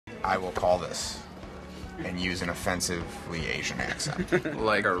I will call this and use an offensively Asian accent.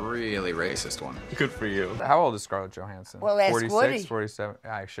 Like a really racist one. Good for you. How old is Scarlett Johansson? Well, ask 46, Woody. 47?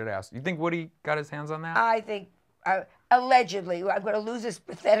 I should ask. You think Woody got his hands on that? I think, allegedly. I'm going to lose this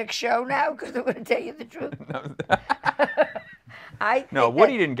pathetic show now because I'm going to tell you the truth. No,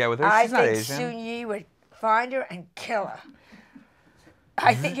 Woody didn't get with her. She's not Asian. I think Soon Yi would find her and kill her.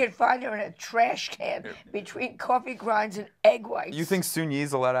 I think he'd find her in a trash can between coffee grinds and egg whites. You think Soon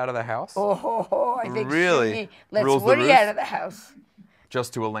Yi's allowed out of the house? Oh, I think really? Soon Yi lets Rules the Woody roost? out of the house.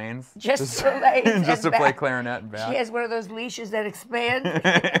 Just to Elaine's? Just to Elaine's. Just to play clarinet and back? She has one of those leashes that expand.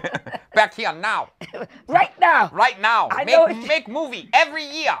 Back here now. Right now. Right now. Make movie every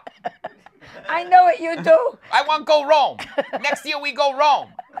year. I know what you do. I want to go Rome. Next year we go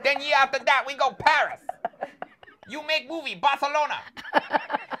Rome. Then year after that we go Paris. You make movie Barcelona.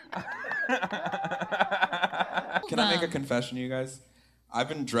 Can I make a confession, you guys? I've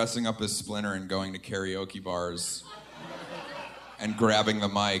been dressing up as Splinter and going to karaoke bars and grabbing the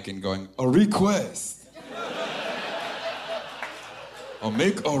mic and going, a request. I'll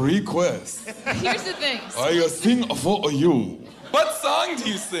make a request. Here's the thing. I sing for you. What song do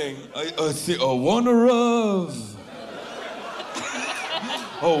you sing? I sing a Wanna Love.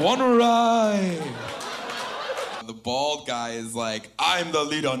 A Wanna Ride. The bald guy is like, I'm the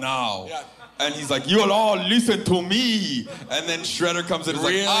leader now. Yeah. And he's like, you'll all listen to me. And then Shredder comes in and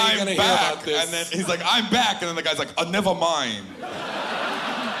is like, I'm back. And then he's like, I'm back. And then the guy's like, never mind.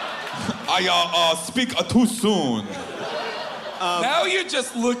 I speak too soon. Now you're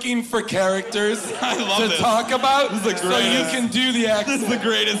just looking for characters to talk about This is the so you can do the accent. This is the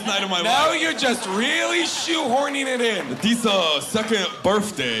greatest night of my life. Now you're just really shoehorning it in. This second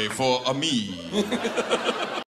birthday for me.